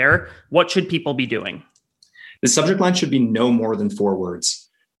practices there? What should people be doing? The subject line should be no more than 4 words.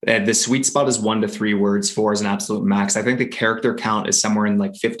 The sweet spot is 1 to 3 words. 4 is an absolute max. I think the character count is somewhere in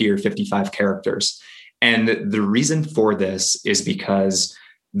like 50 or 55 characters. And the reason for this is because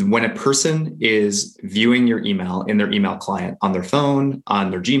when a person is viewing your email in their email client on their phone,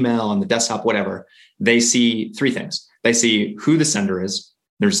 on their Gmail, on the desktop, whatever, they see 3 things. They see who the sender is.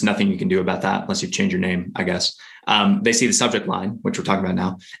 There's nothing you can do about that unless you've changed your name, I guess. They see the subject line, which we're talking about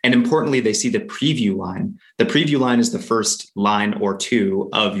now. And importantly, they see the preview line. The preview line is the first line or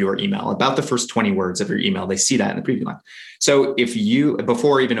 2 of your email, about the first 20 words of your email. They see that in the preview line. So if you,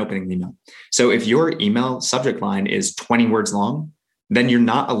 before even opening the email, so if your email subject line is 20 words long, then you're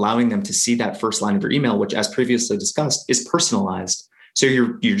not allowing them to see that first line of your email, which, as previously discussed, is personalized. So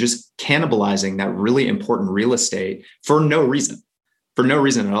you're just cannibalizing that really important real estate for no reason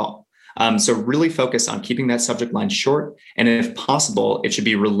at all. So really focus on keeping that subject line short. And if possible, it should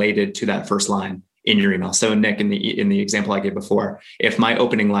be related to that first line in your email. So Nick, in the example I gave before, if my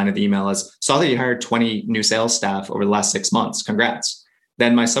opening line of the email is, saw that you hired 20 new sales staff over the last 6 months, congrats,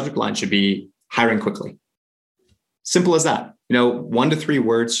 then my subject line should be hiring quickly. Simple as that. 1 to 3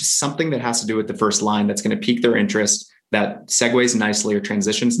 words, just something that has to do with the first line that's going to pique their interest, that segues nicely or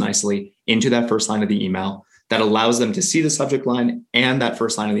transitions nicely into that first line of the email, that allows them to see the subject line and that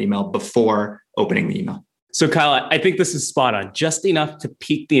first line of the email before opening the email. So Kyle, I think this is spot on, just enough to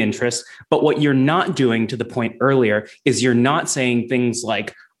pique the interest. But what you're not doing, to the point earlier, is you're not saying things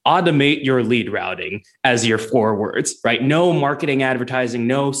like automate your lead routing as your 4 words, right? No marketing, advertising,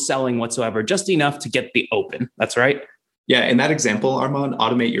 no selling whatsoever, just enough to get the open. That's right. Yeah. In that example, Armand,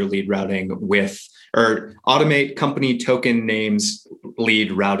 automate your lead routing or automate company token names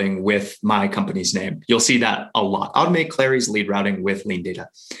lead routing with my company's name. You'll see that a lot. Automate Clary's lead routing with Lean Data.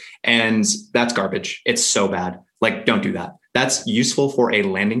 And that's garbage. It's so bad. Like, don't do that. That's useful for a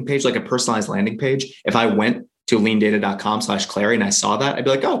landing page, like a personalized landing page. If I went to leandata.com/Clary and I saw that, I'd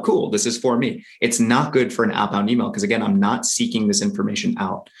be like, oh, cool, this is for me. It's not good for an outbound email because, again, I'm not seeking this information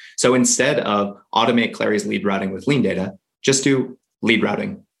out. So instead of automate Clary's lead routing with Lean Data, just do lead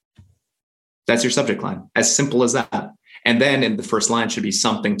routing. That's your subject line. As simple as that. And then in the first line should be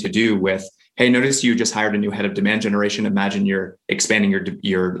something to do with, hey, notice you just hired a new head of demand generation. Imagine you're expanding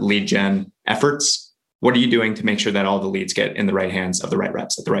your lead gen efforts. What are you doing to make sure that all the leads get in the right hands of the right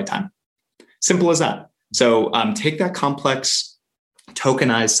reps at the right time? Simple as that. So take that complex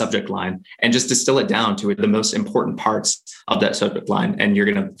tokenized subject line and just distill it down to the most important parts of that subject line. And you're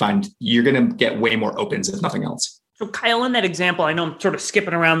going to get way more opens, if nothing else. So Kyle, in that example, I know I'm sort of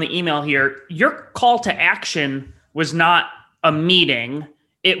skipping around the email here. Your call to action was not a meeting.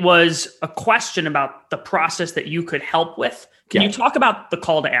 It was a question about the process that you could help with. Can you talk about the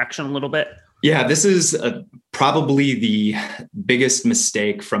call to action a little bit? Yeah, this is probably the biggest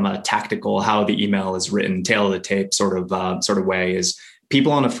mistake from a tactical, how the email is written, tail of the tape sort of way is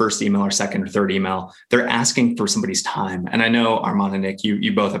people on a first email or second or third email, they're asking for somebody's time. And I know Armand and Nick,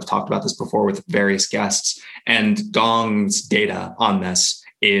 you both have talked about this before with various guests, and Gong's data on this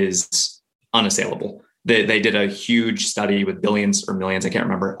is unassailable. They did a huge study with billions or millions, I can't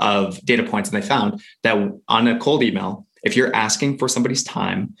remember, of data points. And they found that on a cold email, if you're asking for somebody's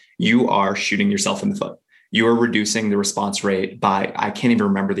time, you are shooting yourself in the foot. You are reducing the response rate by, I can't even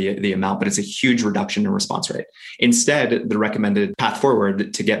remember the amount, but it's a huge reduction in response rate. Instead, the recommended path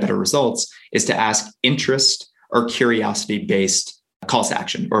forward to get better results is to ask interest or curiosity-based calls to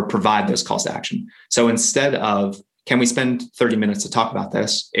action, or provide those calls to action. So instead of, can we spend 30 minutes to talk about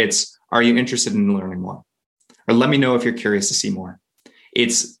this? It's, are you interested in learning more? Or let me know if you're curious to see more.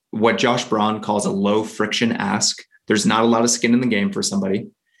 It's what Josh Braun calls a low friction ask. There's not a lot of skin in the game for somebody.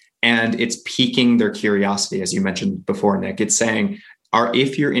 And it's piquing their curiosity, as you mentioned before, Nick. It's saying,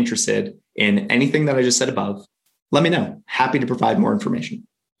 if you're interested in anything that I just said above, let me know. Happy to provide more information.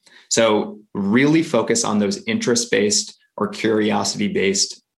 So really focus on those interest-based or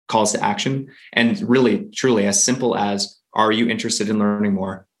curiosity-based calls to action. And really, truly, as simple as, are you interested in learning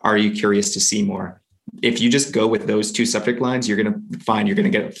more? Are you curious to see more? If you just go with those 2 subject lines, you're going to find you're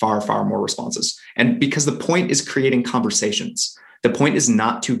going to get far, far more responses. And because the point is creating conversations, the point is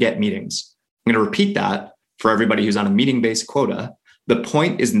not to get meetings. I'm going to repeat that for everybody who's on a meeting-based quota. The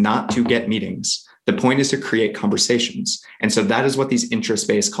point is not to get meetings. The point is to create conversations. And so that is what these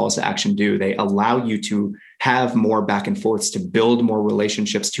interest-based calls to action do. They allow you to have more back and forths, to build more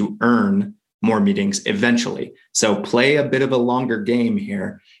relationships, to earn more meetings eventually. So play a bit of a longer game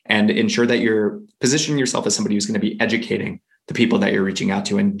here and ensure that you're positioning yourself as somebody who's going to be educating the people that you're reaching out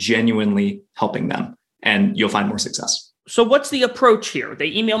to and genuinely helping them. And you'll find more success. So what's the approach here? They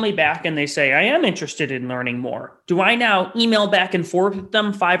email me back and they say, I am interested in learning more. Do I now email back and forth with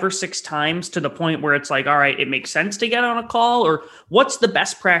them 5 or 6 times to the point where it's like, all right, it makes sense to get on a call? Or what's the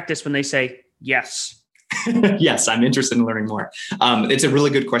best practice when they say, yes? Yes, I'm interested in learning more. It's a really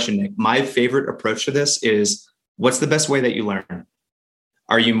good question, Nick. My favorite approach to this is, what's the best way that you learn?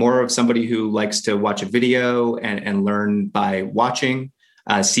 Are you more of somebody who likes to watch a video and learn by watching?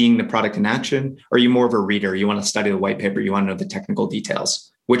 Seeing the product in action? Or are you more of a reader? You want to study the white paper. You want to know the technical details.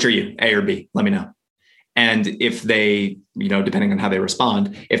 Which are you, A or B? Let me know. And if they, depending on how they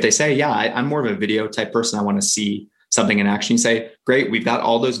respond, if they say, yeah, I'm more of a video type person, I want to see something in action, you say, great, we've got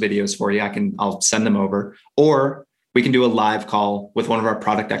all those videos for you. I'll send them over. Or we can do a live call with one of our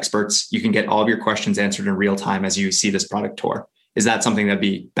product experts. You can get all of your questions answered in real time as you see this product tour. Is that something that'd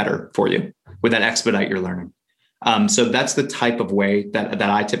be better for you? Would that expedite your learning? So that's the type of way that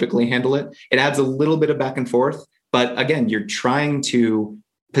I typically handle it. It adds a little bit of back and forth, but again, you're trying to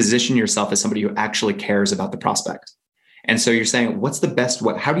position yourself as somebody who actually cares about the prospect. And so you're saying, what's the best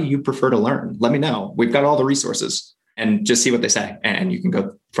way? How do you prefer to learn? Let me know. We've got all the resources, and just see what they say. And you can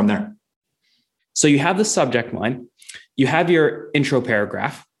go from there. So you have the subject line, you have your intro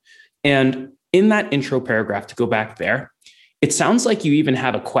paragraph. And in that intro paragraph, to go back there, it sounds like you even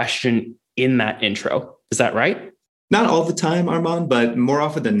have a question in that intro. Is that right? Not all the time, Armand, but more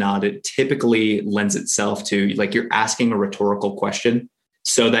often than not, it typically lends itself to, like, you're asking a rhetorical question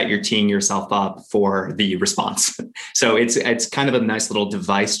so that you're teeing yourself up for the response. So it's kind of a nice little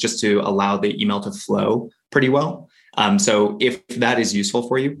device just to allow the email to flow pretty well. So if that is useful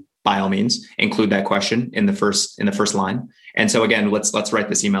for you, by all means, include that question in the first line. And so again, let's write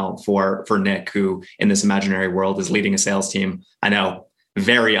this email for Nick, who in this imaginary world is leading a sales team. I know,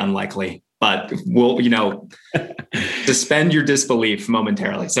 very unlikely, but we'll, suspend your disbelief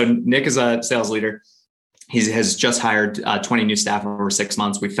momentarily. So Nick is a sales leader. He has just hired 20 new staff over 6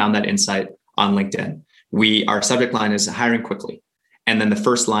 months. We found that insight on LinkedIn. Our subject line is hiring quickly. And then the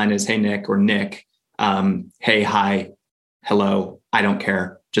first line is, hey, Nick or Nick, hey, hi, hello, I don't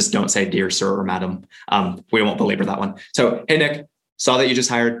care. Just don't say dear sir or madam. We won't belabor that one. So, hey, Nick, saw that you just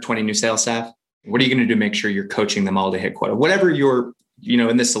hired 20 new sales staff. What are you going to do to make sure you're coaching them all to hit quota? Whatever you're,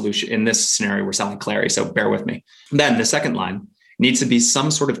 in this scenario, we're selling Clary. So bear with me. Then the second line needs to be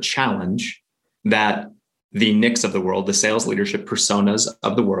some sort of challenge that the Nicks of the world, the sales leadership personas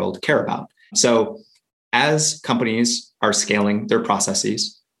of the world care about. So as companies are scaling their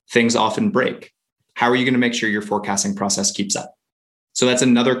processes, things often break. How are you going to make sure your forecasting process keeps up? So that's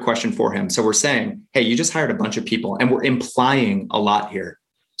another question for him. So we're saying, hey, you just hired a bunch of people, and we're implying a lot here.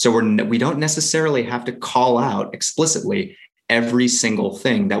 So we don't necessarily have to call out explicitly every single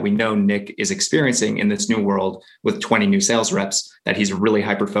thing that we know Nick is experiencing in this new world with 20 new sales reps that he's really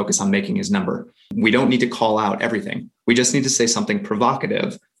hyper-focused on making his number. We don't need to call out everything. We just need to say something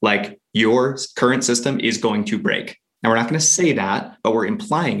provocative, like your current system is going to break. Now, we're not going to say that, but we're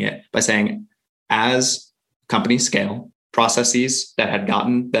implying it by saying, as companies scale, processes that had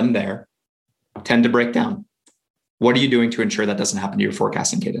gotten them there tend to break down. What are you doing to ensure that doesn't happen to your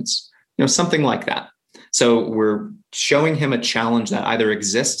forecasting cadence? Something like that. So we're showing him a challenge that either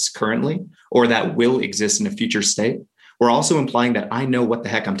exists currently or that will exist in a future state. We're also implying that I know what the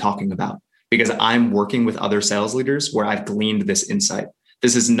heck I'm talking about because I'm working with other sales leaders where I've gleaned this insight.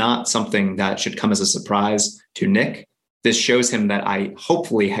 This is not something that should come as a surprise to Nick. This shows him that I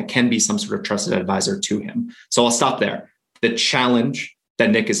hopefully can be some sort of trusted advisor to him. So I'll stop there. The challenge that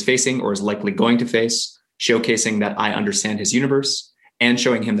Nick is facing or is likely going to face, showcasing that I understand his universe and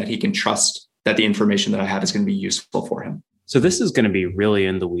showing him that he can trust that the information that I have is going to be useful for him. So this is going to be really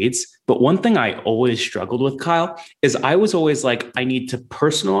in the weeds. But one thing I always struggled with, Kyle, is I was always like, I need to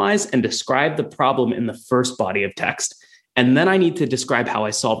personalize and describe the problem in the first body of text. And then I need to describe how I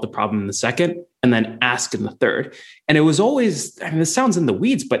solve the problem in the second, and then ask in the third. And it was always, this sounds in the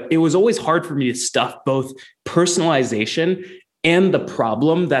weeds, but it was always hard for me to stuff both personalization and the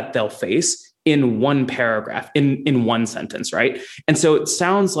problem that they'll face in one paragraph, in one sentence, right? And so it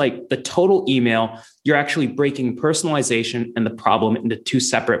sounds like the total email, you're actually breaking personalization and the problem into two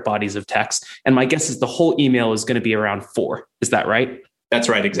separate bodies of text. And my guess is the whole email is going to be around 4. Is that right? That's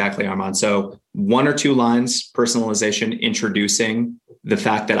right. Exactly, Armand. So 1 or 2 lines, personalization, introducing the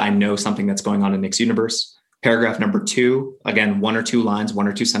fact that I know something that's going on in Nick's universe. Paragraph number 2, again, 1 or 2 lines, 1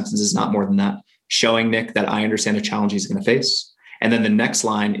 or 2 sentences, not more than that, showing Nick that I understand the challenge he's going to face. And then the next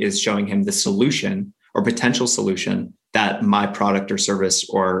line is showing him the solution or potential solution that my product or service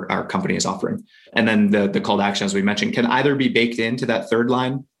or our company is offering. And then the call to action, as we mentioned, can either be baked into that third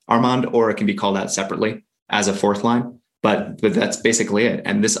line, Armand, or it can be called out separately as a fourth line. But that's basically it.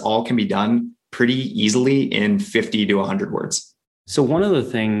 And this all can be done pretty easily in 50 to 100 words. So one of the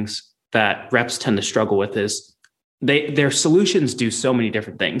things that reps tend to struggle with is their solutions do so many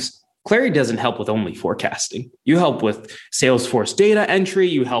different things. Clary doesn't help with only forecasting. You help with Salesforce data entry.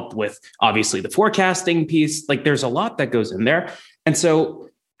 You help with, obviously, the forecasting piece. Like, there's a lot that goes in there. And so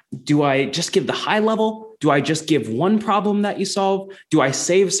do I just give the high level? Do I just give one problem that you solve? Do I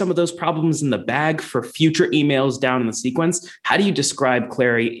save some of those problems in the bag for future emails down in the sequence? How do you describe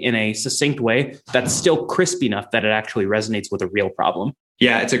Clary in a succinct way that's still crisp enough that it actually resonates with a real problem?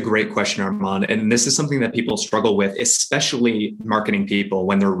 Yeah, it's a great question, Armand. And this is something that people struggle with, especially marketing people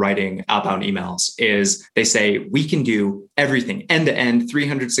when they're writing outbound emails, is they say, we can do everything end to end,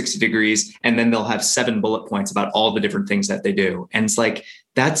 360 degrees. And then they'll have 7 bullet points about all the different things that they do. And it's like,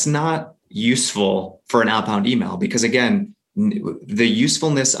 that's not useful for an outbound email because, again, the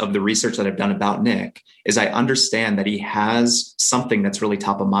usefulness of the research that I've done about Nick is I understand that he has something that's really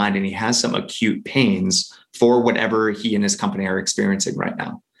top of mind and he has some acute pains for whatever he and his company are experiencing right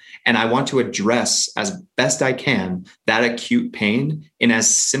now. And I want to address as best I can that acute pain in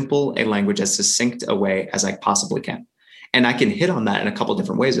as simple a language, as succinct a way as I possibly can. And I can hit on that in a couple of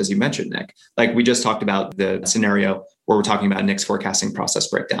different ways, as you mentioned, Nick. Like we just talked about the scenario where we're talking about Nick's forecasting process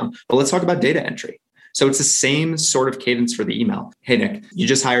breakdown, but let's talk about data entry. So it's the same sort of cadence for the email. Hey, Nick, you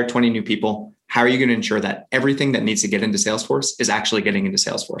just hired 20 new people. How are you going to ensure that everything that needs to get into Salesforce is actually getting into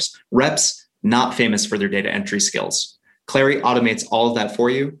Salesforce? Reps, not famous for their data entry skills. Clary automates all of that for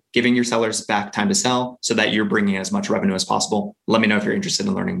you, giving your sellers back time to sell so that you're bringing in as much revenue as possible. Let me know if you're interested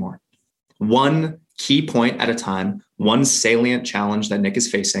in learning more. One key point at a time, one salient challenge that Nick is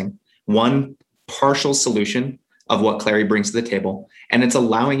facing, one partial solution of what Clary brings to the table. And it's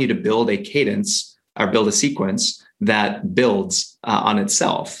allowing you to build a cadence or build a sequence that builds on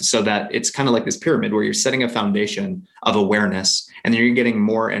itself, so that it's kind of like this pyramid where you're setting a foundation of awareness and then you're getting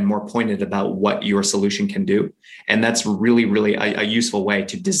more and more pointed about what your solution can do. And that's really, really a useful way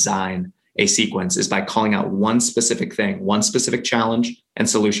to design a sequence, is by calling out one specific thing, one specific challenge and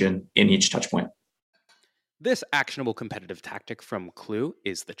solution in each touch point. This actionable competitive tactic from Clue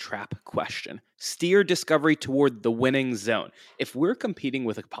is the trap question. Steer discovery toward the winning zone. If we're competing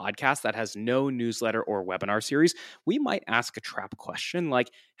with a podcast that has no newsletter or webinar series, we might ask a trap question like,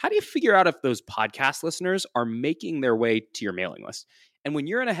 how do you figure out if those podcast listeners are making their way to your mailing list? And when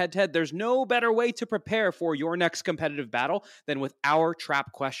you're in a head-to-head, there's no better way to prepare for your next competitive battle than with our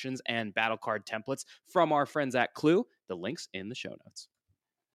trap questions and battle card templates from our friends at Clue. The link's in the show notes.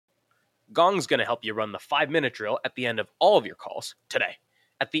 Gong's going to help you run the 5-minute drill at the end of all of your calls today.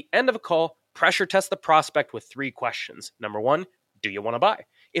 At the end of a call, pressure test the prospect with 3 questions. Number 1, do you want to buy?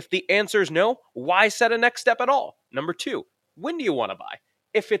 If the answer is no, why set a next step at all? Number 2, when do you want to buy?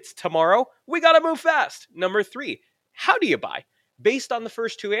 If it's tomorrow, we got to move fast. Number 3, how do you buy? Based on the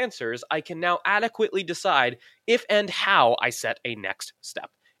first 2 answers, I can now adequately decide if and how I set a next step.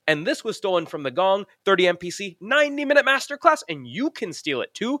 And this was stolen from the Gong 30 MPC 90-minute masterclass, and you can steal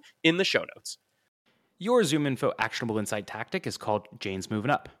it too in the show notes. Your ZoomInfo actionable insight tactic is called Jane's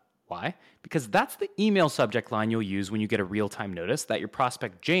Moving Up. Why? Because that's the email subject line you'll use when you get a real-time notice that your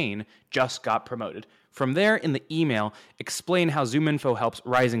prospect Jane just got promoted. From there, in the email, explain how ZoomInfo helps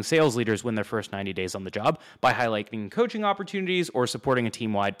rising sales leaders win their first 90 days on the job by highlighting coaching opportunities or supporting a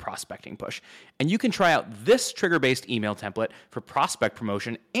team-wide prospecting push. And you can try out this trigger-based email template for prospect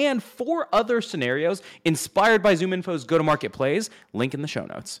promotion and 4 other scenarios inspired by ZoomInfo's go-to-market plays. Link in the show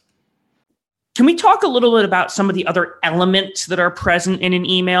notes. Can we talk a little bit about some of the other elements that are present in an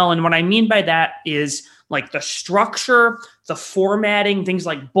email? And what I mean by that is like the structure, the formatting, things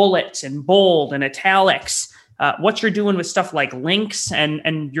like bullets and bold and italics, what you're doing with stuff like links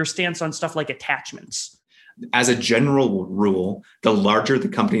and your stance on stuff like attachments. As a general rule, the larger the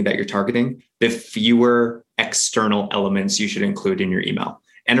company that you're targeting, the fewer external elements you should include in your email.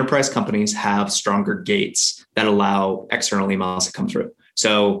 Enterprise companies have stronger gates that allow external emails to come through.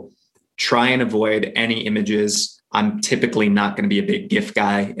 So try and avoid any images. I'm typically not going to be a big GIF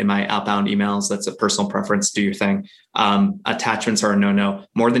guy in my outbound emails. That's a personal preference. Do your thing. Attachments are a no-no.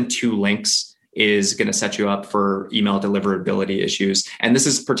 More than 2 links is going to set you up for email deliverability issues. And this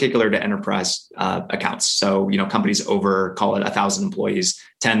is particular to enterprise accounts. So, companies over, call it 1,000 employees,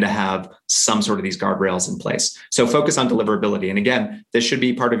 tend to have some sort of these guardrails in place. So focus on deliverability. And again, this should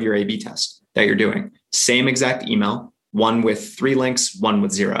be part of your A/B test that you're doing. Same exact email, one with 3 links, one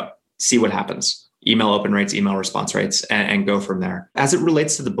with 0. See what happens. Email open rates, email response rates, and go from there. As it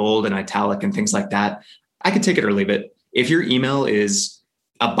relates to the bold and italic and things like that, I could take it or leave it. If your email is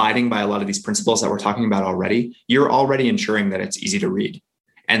abiding by a lot of these principles that we're talking about already, you're already ensuring that it's easy to read.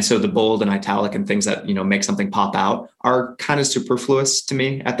 And so the bold and italic and things that, make something pop out are kind of superfluous to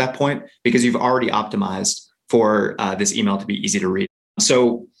me at that point, because you've already optimized for this email to be easy to read.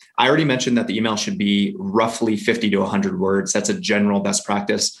 So I already mentioned that the email should be roughly 50 to 100 words. That's a general best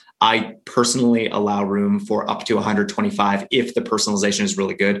practice. I personally allow room for up to 125 if the personalization is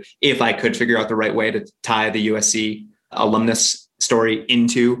really good. If I could figure out the right way to tie the USC alumnus story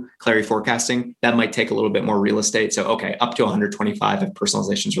into Clary forecasting, that might take a little bit more real estate. So, okay, up to 125 if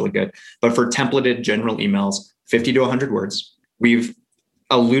personalization is really good. But for templated general emails, 50 to 100 words. We've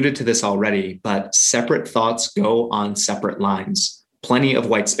alluded to this already, but separate thoughts go on separate lines. Plenty of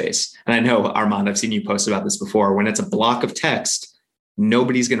white space. And I know, Armand, I've seen you post about this before. When it's a block of text,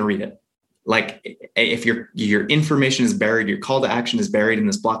 nobody's going to read it. Like if your information is buried, your call to action is buried in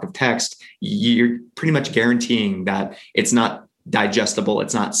this block of text, you're pretty much guaranteeing that it's not digestible,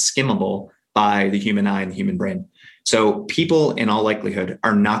 it's not skimmable by the human eye and the human brain. So people in all likelihood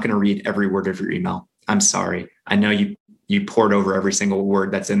are not going to read every word of your email. I'm sorry. I know you poured over every single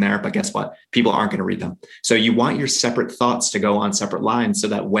word that's in there, but guess what? People aren't going to read them. So you want your separate thoughts to go on separate lines so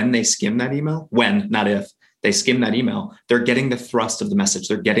that when they skim that email, not if, they skim that email, they're getting the thrust of the message.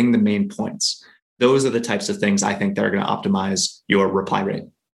 They're getting the main points. Those are the types of things I think that are going to optimize your reply rate.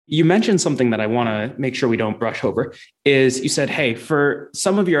 You mentioned something that I want to make sure we don't brush over is you said, hey, for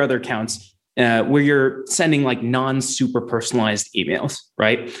some of your other accounts where you're sending like non-super personalized emails,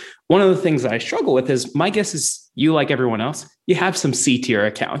 right? One of the things that I struggle with is my guess is you, like everyone else, you have some C-tier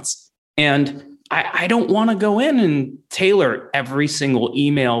accounts. And I don't want to go in and tailor every single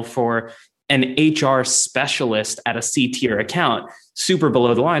email for an HR specialist at a C-tier account, super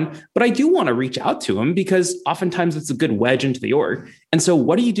below the line, but I do want to reach out to them because oftentimes it's a good wedge into the org. And so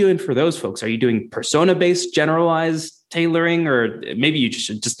what are you doing for those folks? Are you doing persona-based generalized tailoring, or maybe you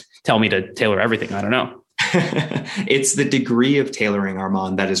should just tell me to tailor everything? I don't know. It's the degree of tailoring,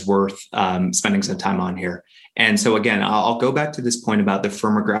 Armand, that is worth spending some time on here. And so again, I'll go back to this point about the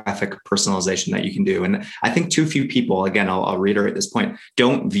firmographic personalization that you can do. And I think too few people, again, I'll reiterate this point,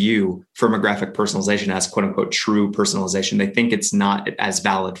 don't view firmographic personalization as quote unquote true personalization. They think it's not as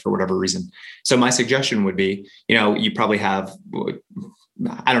valid for whatever reason. So my suggestion would be, you probably have,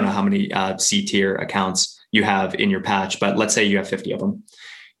 I don't know how many C-tier accounts you have in your patch, but let's say you have 50 of them.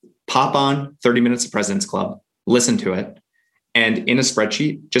 Pop on 30 Minutes of President's Club, listen to it, and in a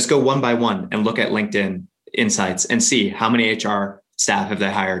spreadsheet, just go one by one and look at LinkedIn insights and see how many HR staff have they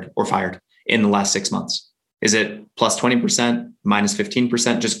hired or fired in the last 6 months. Is it plus 20%, minus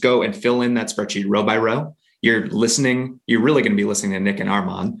 15%? Just go and fill in that spreadsheet row by row. You're really going to be listening to Nick and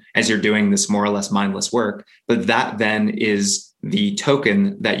Armand as you're doing this more or less mindless work. But that then is the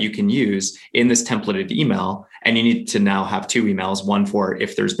token that you can use in this templated email. And you need to now have 2 emails, one for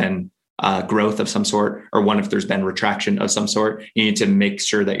if there's been growth of some sort, or one if there's been retraction of some sort. You need to make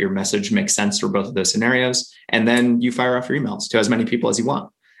sure that your message makes sense for both of those scenarios. And then you fire off your emails to as many people as you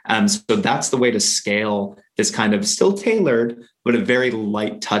want. So that's the way to scale this kind of still tailored, but a very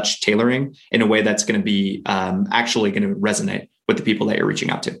light touch tailoring in a way that's going to be actually going to resonate with the people that you're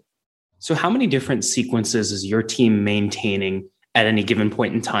reaching out to. So how many different sequences is your team maintaining at any given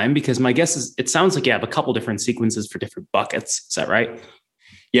point in time? Because my guess is it sounds like you have a couple different sequences for different buckets. Is that right?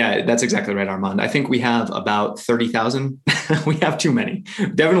 Yeah, that's exactly right, Armand. I think we have about 30,000. We have too many,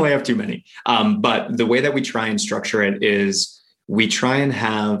 definitely have too many. But the way that we try and structure it is we try and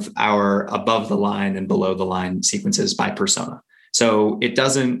have our above the line and below the line sequences by persona. So it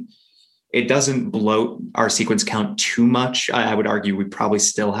doesn't bloat our sequence count too much. I would argue we probably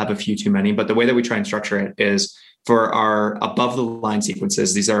still have a few too many, but the way that we try and structure it is for our above the line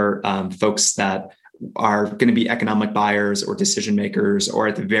sequences. These are folks that are going to be economic buyers or decision makers, or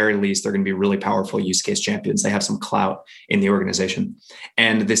at the very least, they're going to be really powerful use case champions. They have some clout in the organization.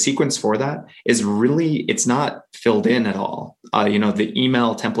 And the sequence for that is really, it's not filled in at all. The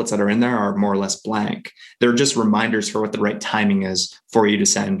email templates that are in there are more or less blank. They're just reminders for what the right timing is for you to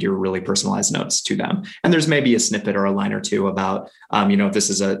send your really personalized notes to them. And there's maybe a snippet or a line or two about, if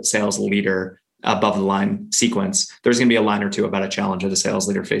this is a sales leader above the line sequence, there's going to be a line or two about a challenge that the sales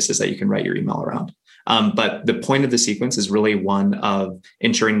leader faces that you can write your email around. But the point of the sequence is really one of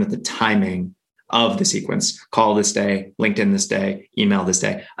ensuring that the timing of the sequence, call this day, LinkedIn this day, email this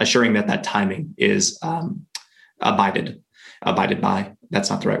day, assuring that timing is abided by. That's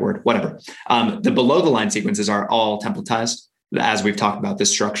not the right word, whatever. The below the line sequences are all templatized. As we've talked about, this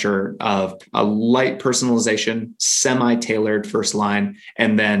structure of a light personalization, semi-tailored first line,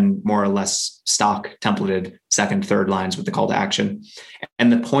 and then more or less stock templated second, third lines with the call to action.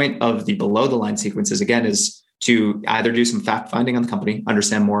 And the point of the below the line sequences, again, is to either do some fact finding on the company,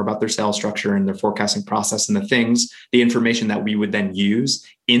 understand more about their sales structure and their forecasting process and the information that we would then use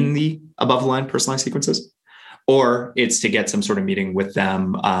in the above the line personalized sequences, or it's to get some sort of meeting with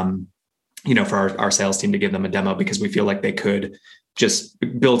them, for our sales team to give them a demo because we feel like they could just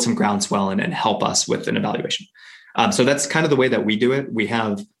build some groundswell and help us with an evaluation. So that's kind of the way that we do it. We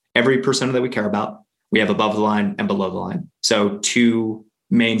have every persona that we care about. We have above the line and below the line. So 2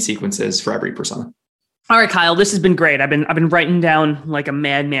 main sequences for every persona. All right, Kyle, this has been great. I've been writing down like a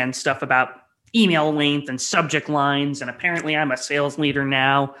madman stuff about email length and subject lines. And apparently I'm a sales leader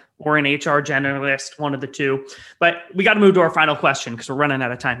now or an HR generalist, one of the two. But we got to move to our final question because we're running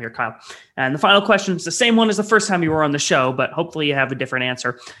out of time here, Kyle. And the final question is the same one as the first time you were on the show, but hopefully you have a different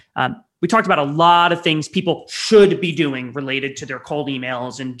answer. We talked about a lot of things people should be doing related to their cold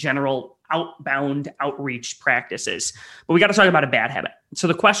emails and general outbound outreach practices. But we got to talk about a bad habit. So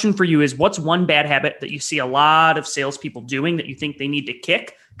the question for you is, what's one bad habit that you see a lot of salespeople doing that you think they need to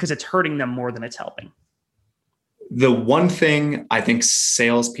kick because it's hurting them more than it's helping? The one thing I think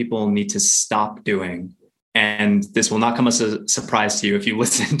salespeople need to stop doing, and this will not come as a surprise to you if you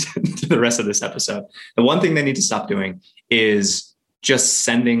listen to the rest of this episode, the one thing they need to stop doing is just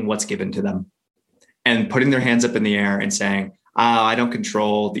sending what's given to them and putting their hands up in the air and saying, I don't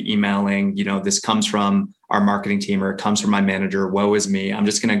control the emailing. This comes from our marketing team or it comes from my manager. Woe is me. I'm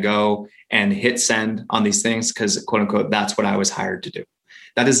just going to go and hit send on these things because, quote unquote, that's what I was hired to do.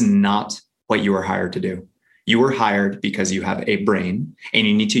 That is not what you were hired to do. You were hired because you have a brain and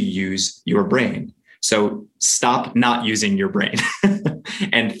you need to use your brain. So stop not using your brain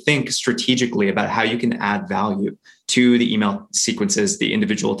and think strategically about how you can add value to the email sequences, the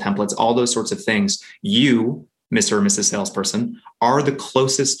individual templates, all those sorts of things. You, Mr. or Mrs. Salesperson, are the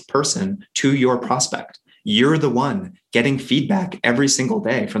closest person to your prospect. You're the one getting feedback every single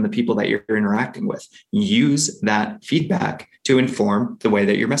day from the people that you're interacting with. Use that feedback to inform the way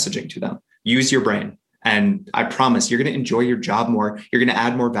that you're messaging to them. Use your brain. And I promise you're going to enjoy your job more. You're going to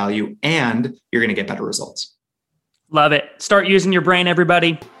add more value and you're going to get better results. Love it. Start using your brain,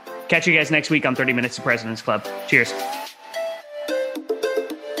 everybody. Catch you guys next week on 30 Minutes to President's Club. Cheers.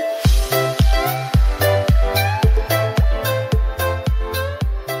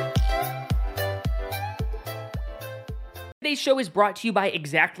 Today's show is brought to you by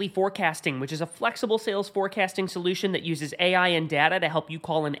Exactly Forecasting, which is a flexible sales forecasting solution that uses AI and data to help you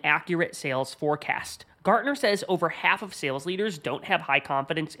call an accurate sales forecast. Gartner says over half of sales leaders don't have high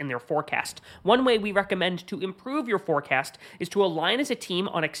confidence in their forecast. One way we recommend to improve your forecast is to align as a team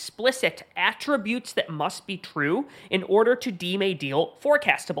on explicit attributes that must be true in order to deem a deal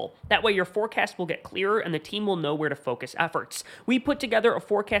forecastable. That way your forecast will get clearer and the team will know where to focus efforts. We put together a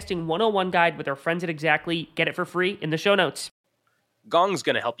forecasting 101 guide with our friends at Exactly. Get it for free in the show notes. Gong's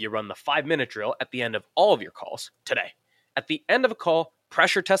going to help you run the 5-minute drill at the end of all of your calls today. At the end of a call,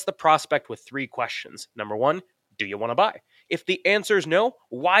 pressure test the prospect with 3 questions. Number 1, do you want to buy? If the answer is no,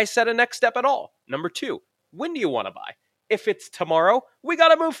 why set a next step at all? Number 2, when do you want to buy? If it's tomorrow, we got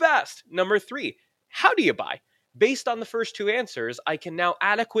to move fast. Number 3, how do you buy? Based on the first 2 answers, I can now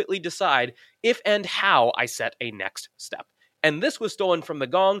adequately decide if and how I set a next step. And this was stolen from the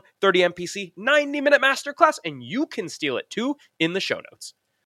Gong 30 MPC 90-minute masterclass, and you can steal it too in the show notes.